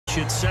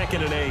It's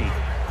 2nd and 8.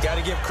 Got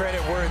to give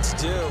credit where it's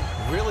due.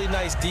 Really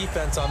nice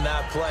defense on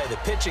that play. The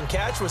pitch and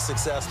catch was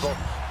successful,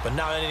 but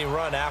not any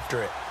run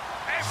after it.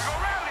 Hey, we go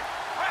rally.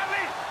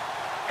 Rally.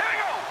 Here we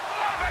go.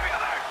 Come on, baby.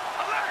 Alert.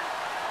 Alert.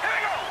 Here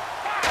we go.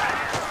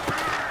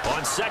 Fire.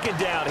 On 2nd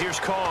down, here's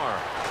Carr.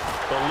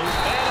 The loop,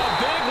 and a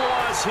big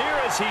loss here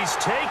as he's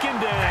taken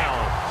down.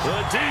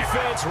 The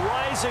defense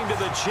rising to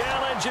the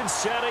challenge and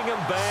setting him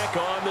back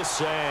on the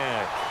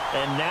sack.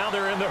 And now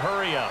they're in the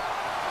hurry-up.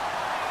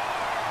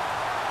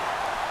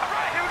 All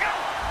right, here we go.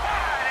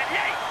 Fire and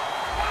yay.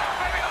 Come on,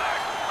 baby.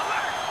 Alert.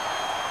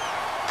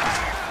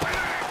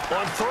 Alert.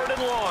 On 3rd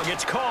and long,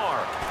 it's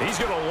Carr. He's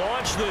going to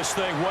launch this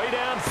thing way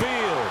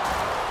downfield.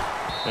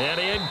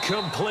 And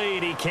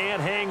incomplete. He can't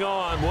hang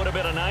on. Would have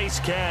been a nice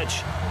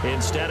catch.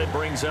 Instead, it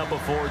brings up a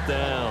 4th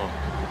down.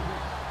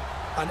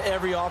 On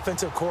every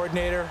offensive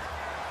coordinator,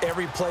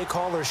 every play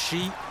caller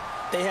sheet,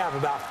 they have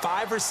about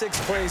 5 or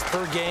 6 plays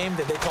per game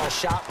that they call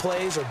shot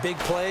plays or big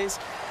plays,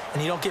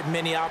 and you don't get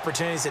many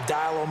opportunities to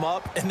dial them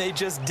up, and they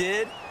just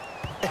did,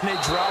 and they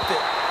drop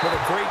it with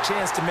a great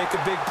chance to make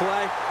a big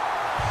play.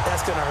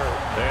 That's going to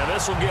hurt. And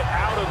this will get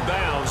out of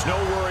bounds. No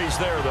worries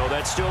there, though.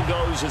 That still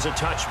goes as a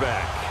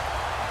touchback.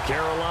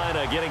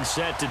 Carolina getting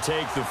set to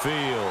take the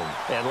field.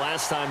 And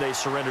last time they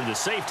surrendered the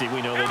safety,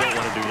 we know they don't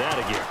want to do that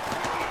again.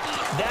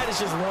 That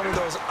is just one of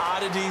those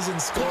oddities in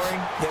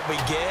scoring that we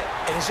get,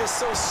 and it's just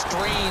so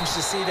strange to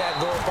see that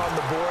go up on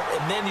the board,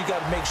 and then you got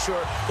to make sure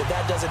that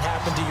that doesn't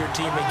happen to your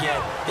team again.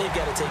 They've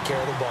got to take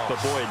care of the ball. But,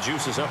 boy, it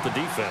juices up the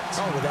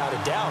defense. Oh, without a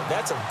doubt.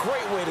 That's a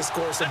great way to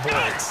score some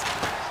points.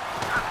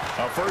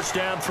 A 1st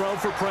down throw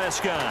for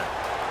Prescott.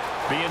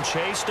 Being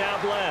chased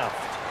out left.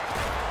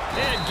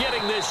 And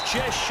getting this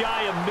just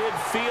shy of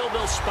midfield,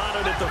 they'll spot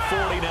it at the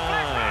 49.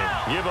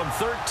 Give them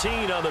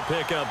 13 on the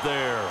pickup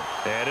there.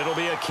 And it'll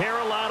be a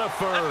Carolina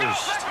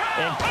 1st.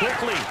 And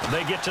quickly,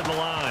 they get to the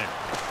line.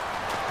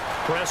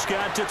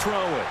 Prescott to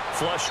throw it.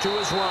 Flush to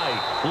his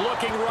right.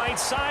 Looking right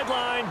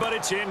sideline, but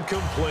it's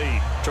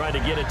incomplete. Trying to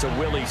get it to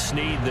Willie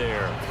Snead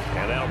there.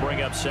 And that'll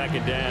bring up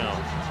 2nd down.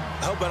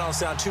 I hope I don't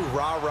sound too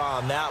rah-rah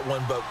on that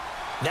one, but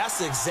that's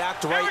the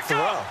exact right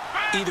throw.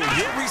 Either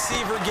your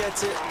receiver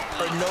gets it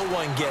or no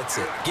one gets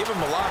it. Give him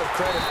a lot of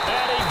credit.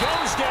 And he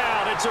goes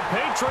down. It's a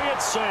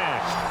Patriot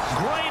sack.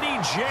 Grady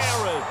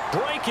Jarrett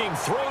breaking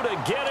through to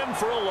get him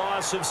for a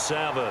loss of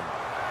 7.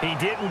 He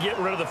didn't get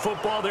rid of the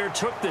football there,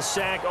 took the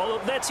sack.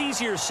 Although that's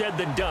easier said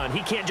than done.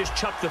 He can't just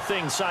chuck the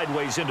thing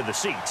sideways into the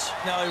seats.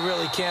 No, he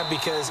really can't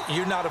because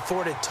you're not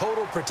afforded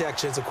total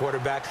protection as a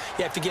quarterback.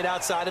 You have to get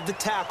outside of the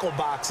tackle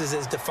boxes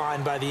as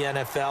defined by the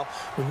NFL,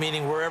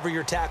 meaning wherever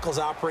your tackles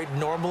operate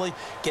normally,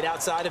 get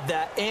outside of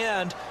that.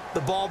 And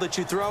the ball that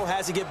you throw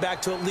has to get back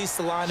to at least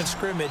the line of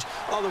scrimmage.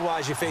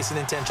 Otherwise, you face an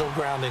intentional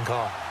grounding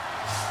call.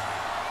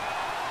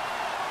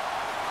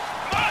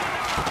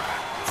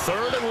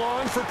 3rd and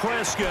long for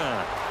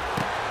Prescott.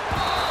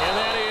 And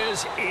that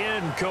is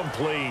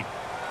incomplete.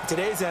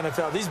 Today's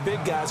NFL, these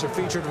big guys are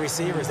featured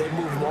receivers. They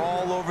move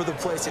all over the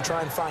place to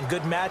try and find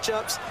good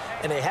matchups,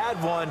 and they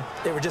had one.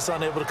 They were just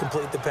unable to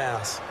complete the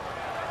pass.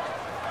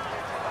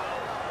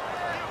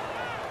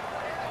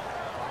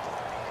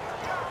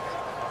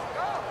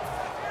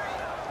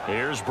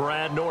 Here's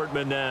Brad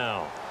Nortman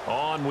now.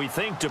 On, we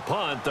think, to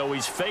punt, though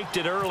he's faked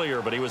it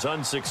earlier, but he was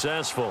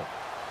unsuccessful.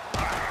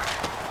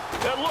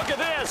 And look at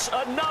this,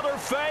 another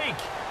fake.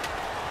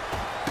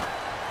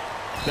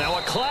 Now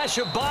a clash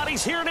of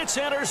bodies here, and it's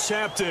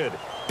intercepted.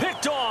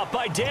 Picked off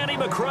by Danny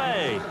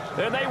McCray.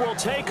 And they will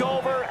take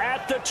over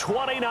at the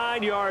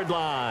 29-yard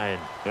line.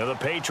 Now the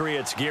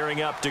Patriots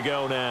gearing up to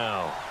go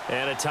now.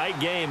 And a tight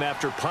game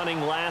after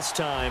punting last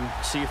time.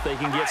 See if they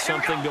can get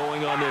something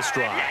going on this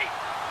drive.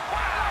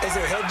 As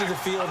they head to the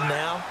field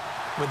now,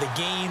 with the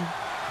game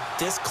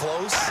this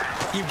close,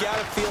 you've got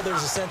to feel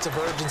there's a sense of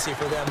urgency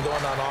for them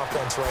going on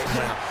offense right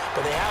now.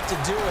 But they have to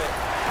do it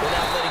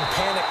without letting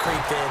panic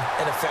creep in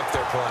and affect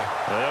their play.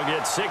 They'll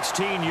get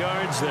 16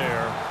 yards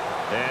there,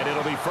 and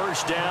it'll be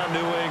 1st down,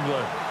 New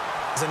England.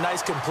 It's a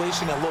nice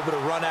completion, a little bit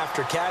of run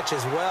after catch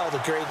as well to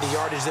create the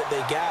yardage that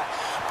they got.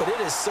 But it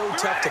is so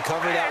tough to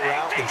cover that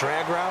route, the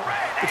drag route,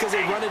 because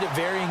they run it at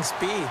varying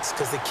speeds.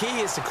 Because the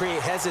key is to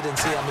create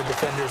hesitancy on the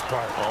defender's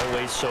part.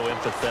 Always so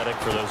empathetic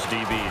for those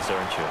DBs,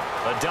 aren't you?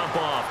 A dump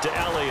off to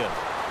Elliott.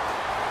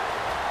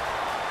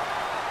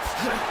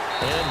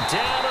 And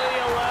down to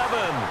the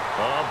 11.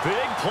 A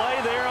big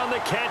play there on the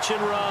catch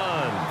and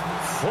run.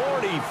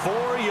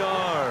 44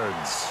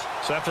 yards.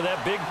 So after that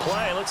big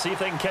play, let's see if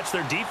they can catch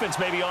their defense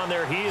maybe on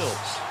their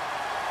heels.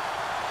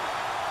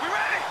 We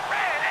ready?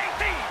 Red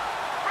 18.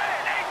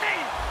 Red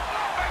 18. Come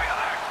on, baby.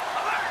 Alert.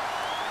 Alert.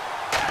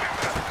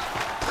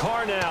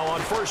 Carr now on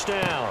 1st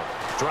down.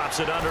 Drops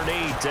it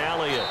underneath to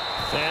Elliott.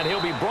 And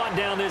he'll be brought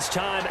down this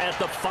time at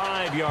the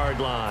 5-yard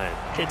line.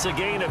 It's a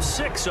gain of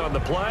 6 on the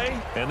play,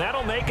 and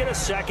that'll make it a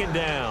 2nd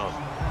down.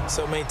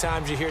 So many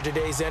times you hear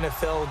today's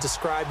NFL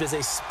described as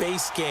a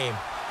space game.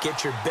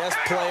 Get your best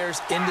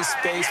players into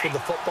space with the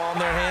football in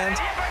their hands.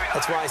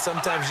 That's why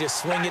sometimes you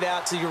swing it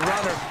out to your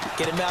runner,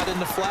 get him out in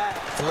the flat,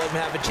 and let him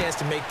have a chance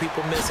to make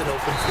people miss an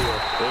open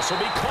field. This will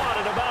be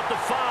caught at about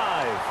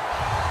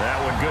That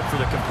one good for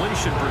the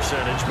completion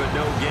percentage, but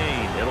no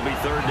gain. It'll be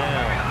third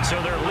down. So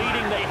they're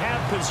leading. They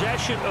have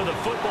possession of the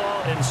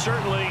football, and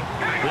certainly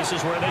this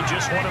is where they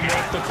just want to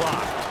milk the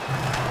clock.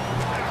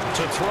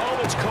 To throw,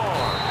 it's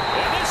Carr.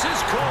 And this is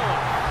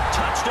caught.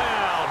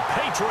 Touchdown,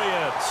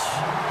 Patriots.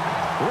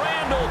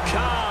 Randall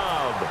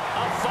Cobb,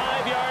 a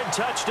 5-yard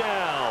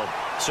touchdown.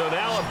 So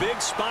now a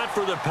big spot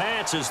for the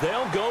Pats as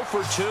they'll go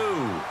for 2.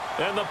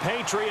 And the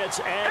Patriots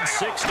add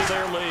 6 to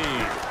their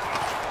lead.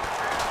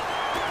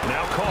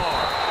 Now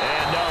Carr,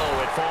 and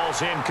no, it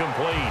falls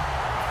incomplete.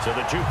 So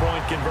the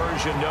 2-point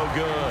conversion, no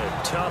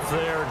good. Tough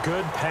there,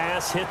 good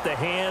pass, hit the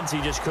hands,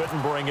 he just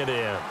couldn't bring it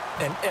in.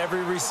 And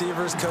every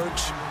receiver's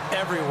coach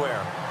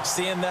everywhere,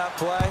 seeing that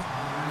play,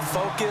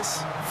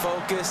 focus,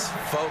 focus,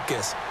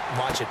 focus.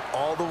 Watch it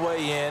all the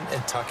way in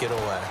and tuck it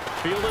away.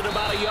 Fielded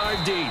about a yard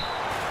deep.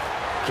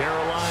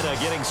 Carolina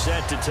getting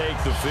set to take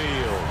the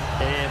field.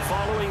 And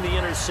following the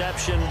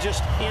interception,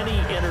 just any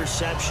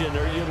interception,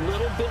 are you a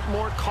little bit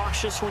more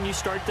cautious when you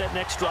start that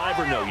next drive,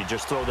 or no, you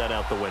just throw that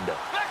out the window?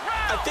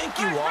 I think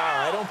you are.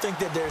 I don't think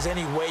that there's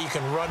any way you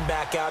can run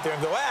back out there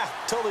and go,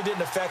 totally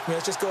didn't affect me.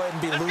 Let's just go ahead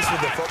and be loose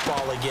with the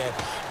football again.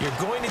 You're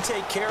going to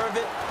take care of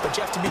it, but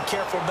you have to be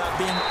careful about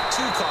being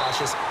too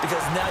cautious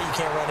because now you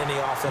can't run any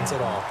offense at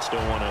all.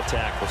 Still want to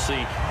attack. We'll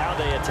see how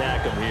they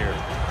attack them here.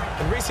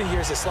 In recent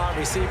years, the slot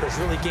receivers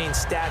really gained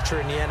stature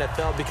in the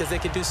NFL because they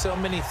can do so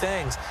many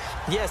things.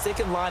 Yes, they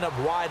can line up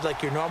wide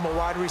like your normal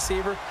wide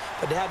receiver,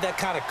 but to have that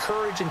kind of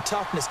courage and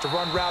toughness to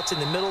run routes in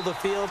the middle of the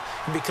field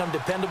and become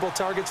dependable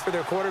targets for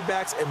their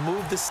quarterbacks and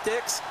move the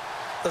sticks,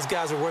 those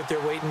guys are worth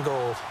their weight in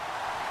gold.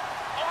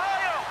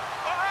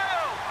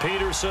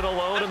 Peterson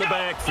alone in the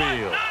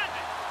backfield.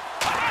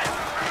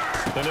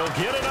 And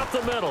he'll get it up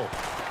the middle.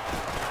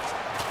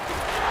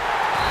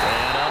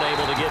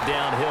 Able to get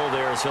downhill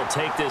there as he'll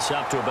take this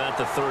up to about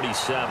the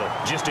 37.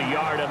 Just a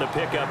yard on the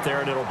pickup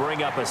there, and it'll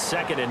bring up a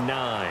 2nd and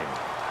 9.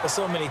 Well,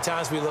 so many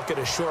times we look at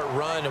a short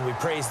run and we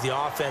praise the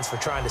offense for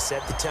trying to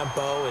set the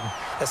tempo and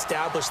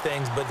establish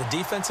things, but the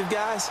defensive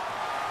guys,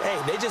 hey,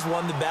 they just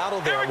won the battle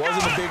there. It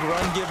wasn't a big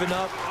run given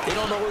up. They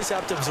don't always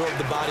have to absorb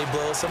the body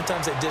blows.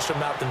 Sometimes they dish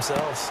them out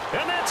themselves.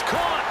 And that's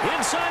caught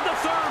inside the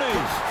 30.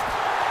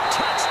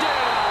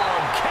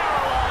 Touchdown,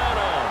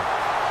 Carolina.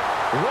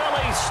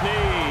 Willie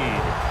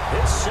Snead,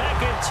 his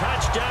 2nd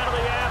touchdown of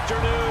the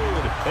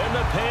afternoon. And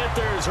the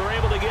Panthers are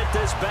able to get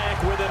this back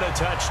within a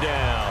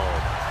touchdown.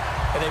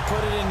 And they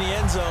put it in the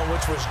end zone,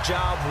 which was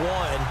job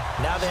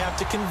 1. Now they have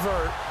to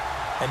convert.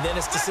 And then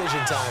it's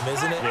decision time,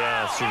 isn't it?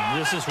 Yeah, see,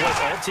 this is what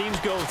all teams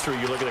go through.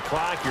 You look at the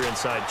clock, you're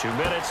inside 2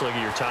 minutes, look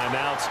at your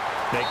timeouts,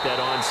 make that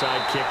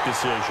onside kick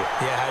decision.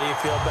 Yeah, how do you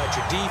feel about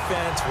your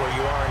defense, where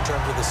you are in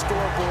terms of the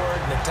scoreboard,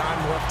 and the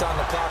time left on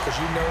the clock, as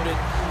you noted,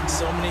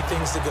 so many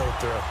things to go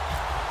through.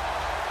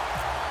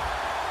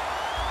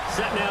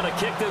 Set now to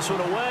kick this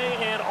one away,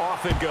 and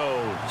off it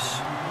goes.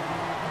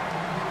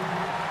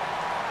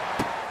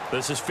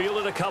 This is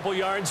fielded a couple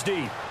yards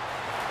deep.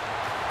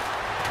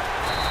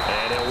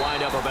 And he'll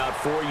wind up about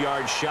 4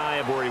 yards shy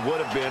of where he would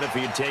have been if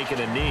he had taken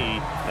a knee,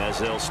 as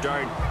they'll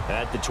start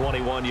at the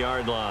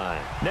 21-yard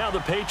line. Now the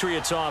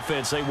Patriots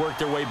offense, they work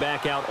their way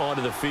back out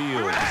onto the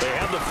field. They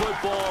have the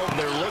football,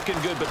 they're looking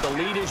good, but the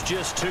lead is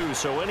just 2,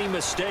 so any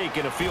mistake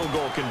in a field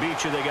goal can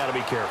beat you. They got to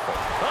be careful.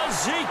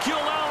 Ezekiel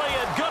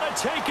Elliott gonna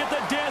take it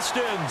the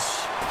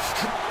distance.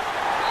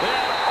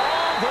 And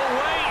all the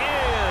way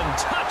in.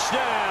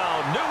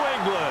 Touchdown, New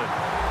England.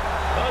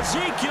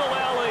 Ezekiel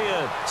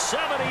Elliott,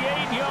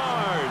 78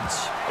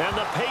 yards. And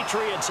the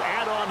Patriots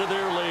add on to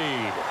their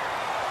lead.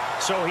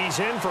 So he's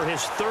in for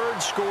his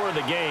 3rd score of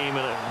the game,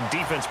 and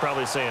defense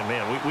probably saying,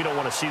 man, we don't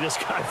want to see this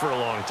guy for a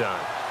long time.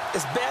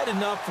 It's bad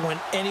enough when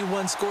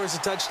anyone scores a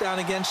touchdown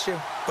against you,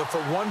 but for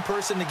one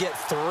person to get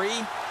 3,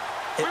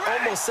 it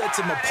almost sets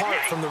him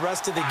apart from the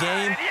rest of the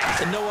game,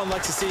 and no one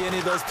likes to see any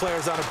of those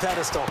players on a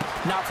pedestal,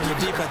 not from the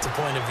defensive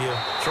point of view.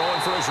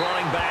 Throwing for his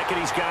running back, and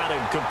he's got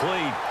him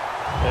complete.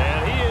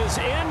 And he is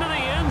into the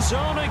end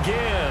zone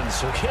again,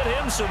 so get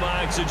him some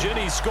oxygen.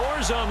 He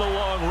scores on the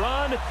long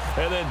run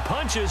and then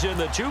punches in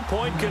the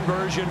 2-point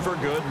conversion for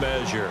good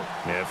measure.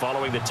 And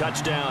following the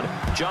touchdown,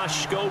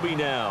 Josh Scobie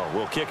now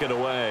will kick it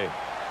away.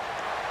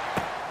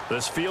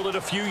 This fielded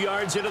a few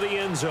yards into the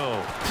end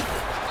zone.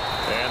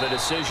 And the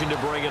decision to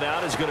bring it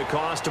out is going to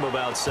cost him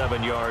about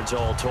 7 yards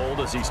all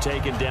told as he's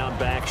taken down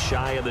back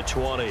shy of the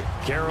 20.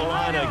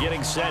 Carolina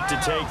getting set to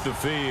take the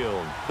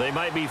field. They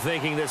might be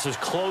thinking this is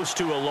close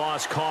to a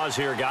lost cause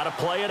here. Got to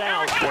play it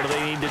out. What do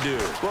they need to do?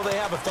 Well, they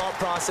have a thought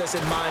process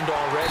in mind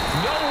already.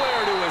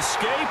 Nowhere to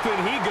escape,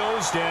 and he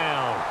goes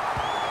down.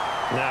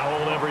 Now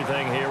hold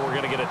everything here. We're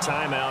going to get a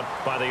timeout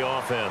by the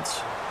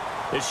offense.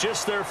 It's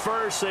just their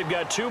first. They've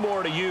got 2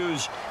 more to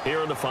use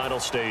here in the final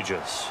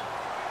stages.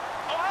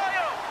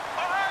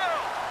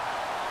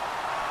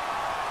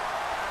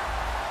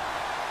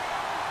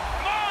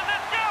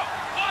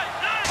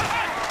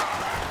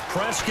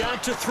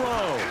 Prescott to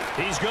throw.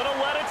 He's going to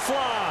let it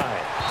fly.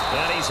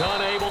 And he's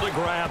unable to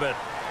grab it.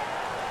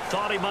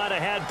 Thought he might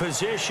have had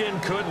position,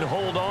 couldn't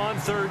hold on,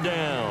 3rd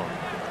down.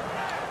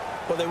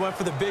 Well, they went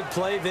for the big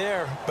play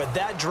there, but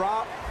that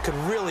drop could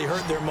really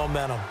hurt their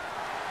momentum.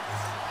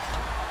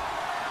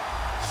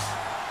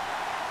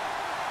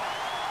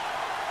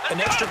 An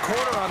extra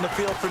quarter on the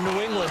field for New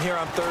England here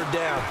on third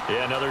down.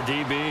 Yeah, another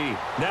DB.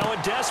 Now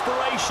a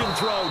desperation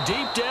throw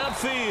deep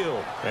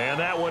downfield. And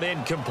that one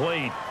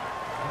incomplete.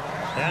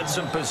 Had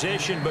some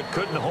position but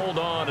couldn't hold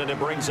on, and it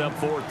brings up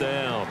fourth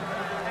down.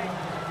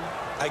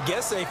 I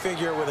guess they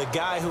figure with a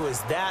guy who is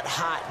that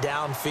hot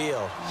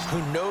downfield,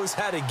 who knows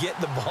how to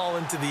get the ball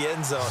into the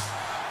end zone,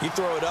 you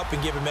throw it up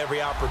and give him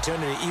every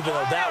opportunity, even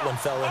though that one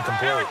fell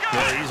incomplete.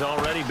 Yeah, he's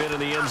already been in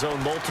the end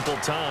zone multiple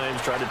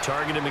times. Tried to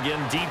target him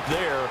again deep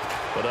there,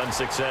 but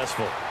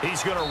unsuccessful.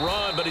 He's going to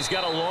run, but he's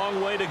got a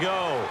long way to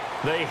go.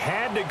 They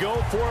had to go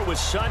for it with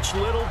such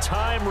little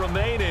time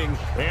remaining,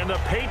 and the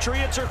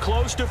Patriots are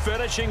close to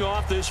finishing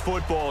off this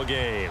football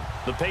game.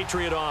 The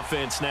Patriot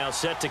offense now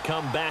set to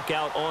come back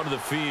out onto the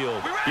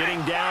field.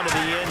 Getting down to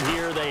the end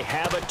here, they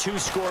have a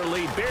two-score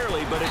lead.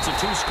 Barely, but it's a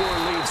two-score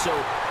lead, so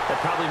that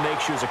probably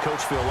makes you as a coach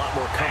feel a lot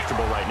more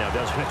comfortable right now,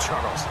 doesn't it,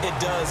 Charles? It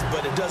does,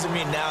 but it doesn't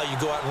mean now you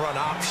go out and run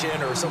option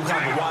or some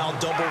kind of wild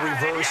double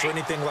reverse or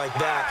anything like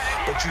that.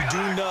 But you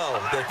do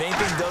know that if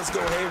anything does go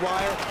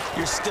haywire,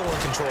 you're still in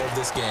control of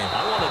this game.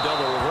 I want a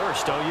double reverse,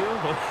 don't you?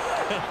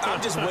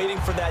 I'm just waiting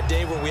for that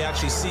day where we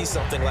actually see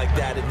something like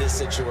that in this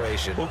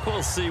situation.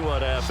 We'll see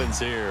what happens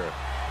here.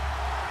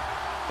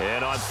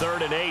 And on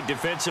 3rd and 8,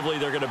 defensively,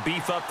 they're going to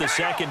beef up the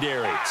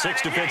secondary.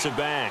 6 defensive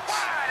backs.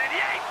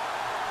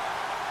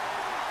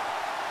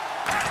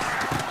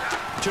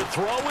 To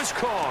throw his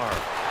Carr.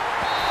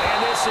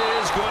 And this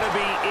is going to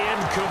be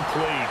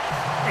incomplete.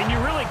 And you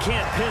really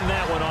can't pin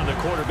that one on the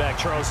quarterback,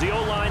 Charles. The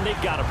O-line,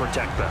 they've got to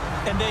protect them.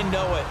 And they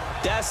know it.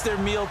 That's their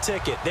meal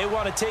ticket. They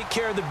want to take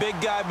care of the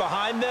big guy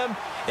behind them.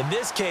 In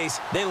this case,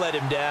 they let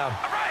him down.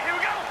 All right, here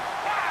we go.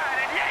 Wide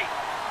and yay.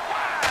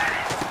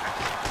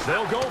 Wide.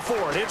 They'll go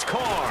for it. It's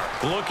Carr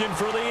looking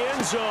for the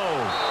end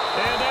zone.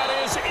 And that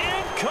is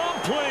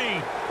incomplete.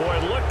 Boy,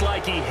 it looked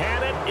like he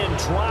had it and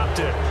dropped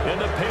it. And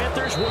the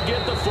Panthers will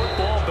get the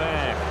football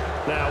back.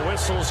 Now,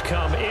 whistles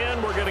come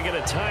in. We're going to get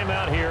a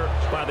timeout here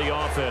by the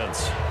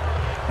offense.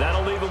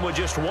 That'll leave them with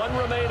just one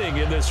remaining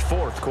in this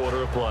fourth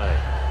quarter of play.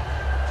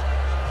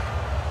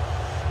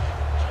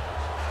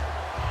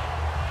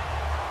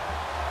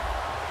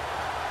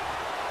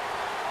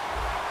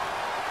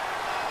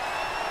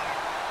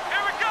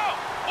 Here we go.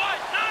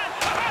 Wide,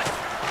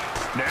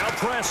 9. Now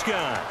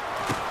Prescott.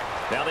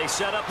 Now they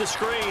set up the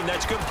screen.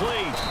 That's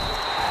complete.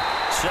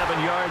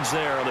 7 yards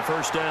there on the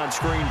first down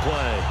screen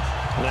play.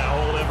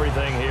 Now hold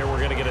everything here. We're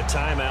going to get a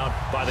timeout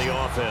by the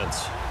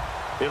offense.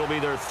 It'll be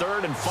their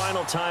 3rd and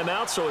final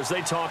timeout, so as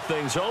they talk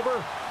things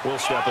over, we'll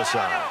step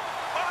aside.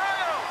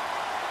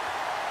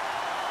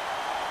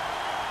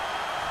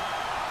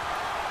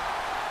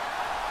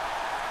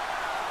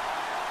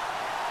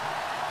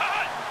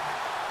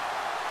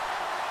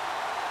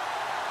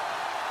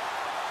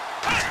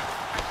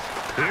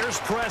 Here's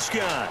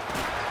Prescott.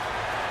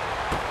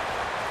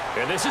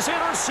 And this is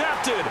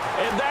intercepted,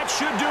 and that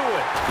should do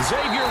it.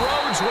 Xavier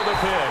Rhodes with a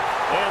pick.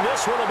 And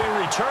this one will be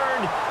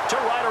returned to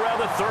right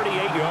around the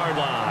 38-yard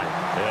line.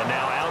 And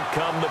now out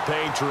come the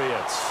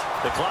Patriots.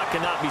 The clock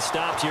cannot be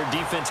stopped here.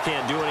 Defense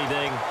can't do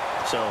anything.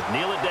 So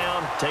kneel it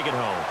down, take it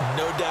home.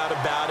 No doubt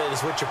about it.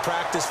 It's what you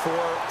practice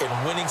for in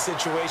winning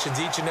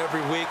situations each and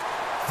every week.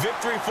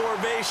 Victory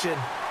formation.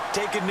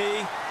 Take a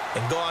knee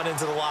and go on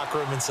into the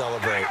locker room and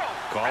celebrate.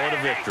 Call it a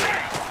victory.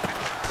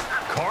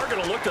 Carr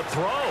going to look to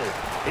throw.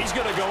 He's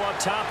going to go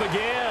up top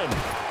again.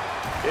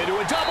 Into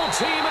a double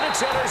team, and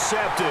it's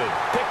intercepted.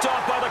 Picked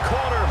off by the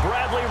corner,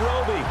 Bradley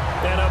Roby.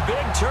 And a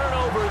big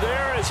turnover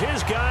there as his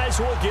guys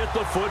will get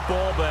the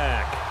football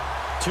back.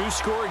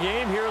 2-score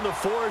game here in the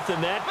 4th, and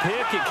that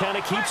pick, it kind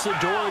of keeps the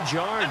door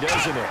ajar,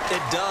 doesn't it?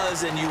 It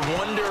does, and you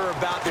wonder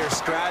about their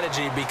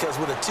strategy because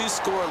with a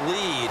 2-score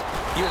lead,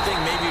 you would think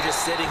maybe you're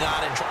just sitting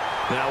on it.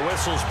 Now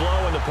whistles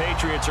blow, and the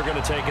Patriots are going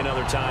to take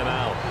another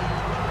timeout.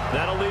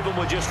 That'll leave them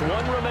with just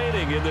one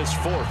remaining in this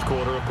 4th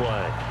quarter of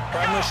play.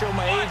 I'm going to show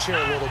my age here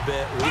a little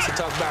bit. We used to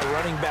talk about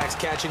running backs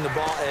catching the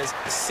ball as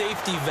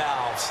safety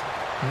valves.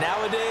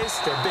 Nowadays,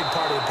 they're a big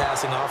part of the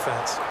passing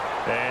offense.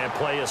 And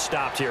play is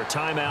stopped here.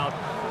 Timeout.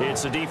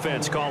 It's the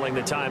defense calling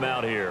the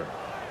timeout here.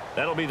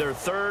 That'll be their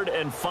 3rd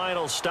and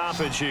final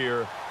stoppage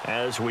here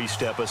as we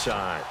step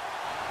aside.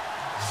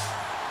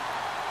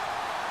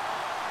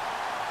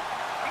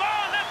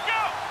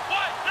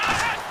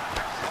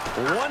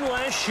 One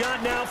last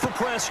shot now for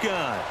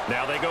Prescott.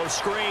 Now they go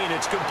screen.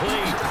 It's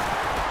complete.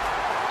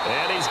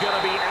 And he's going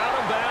to be out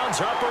of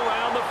bounds up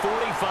around the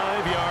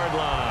 45-yard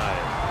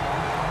line.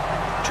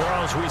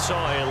 Charles, we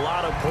saw a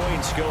lot of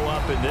points go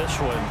up in this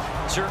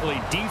one. Certainly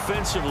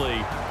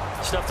defensively,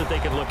 stuff that they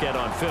can look at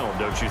on film,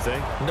 don't you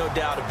think? No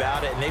doubt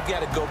about it. And they've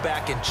got to go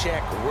back and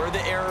check where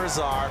the errors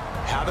are,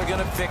 how they're going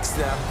to fix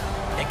them,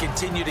 and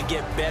continue to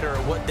get better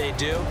at what they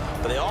do.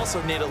 But they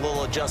also need a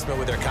little adjustment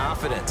with their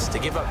confidence. To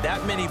give up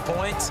that many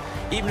points,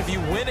 even if you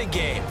win a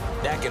game,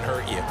 that can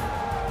hurt you.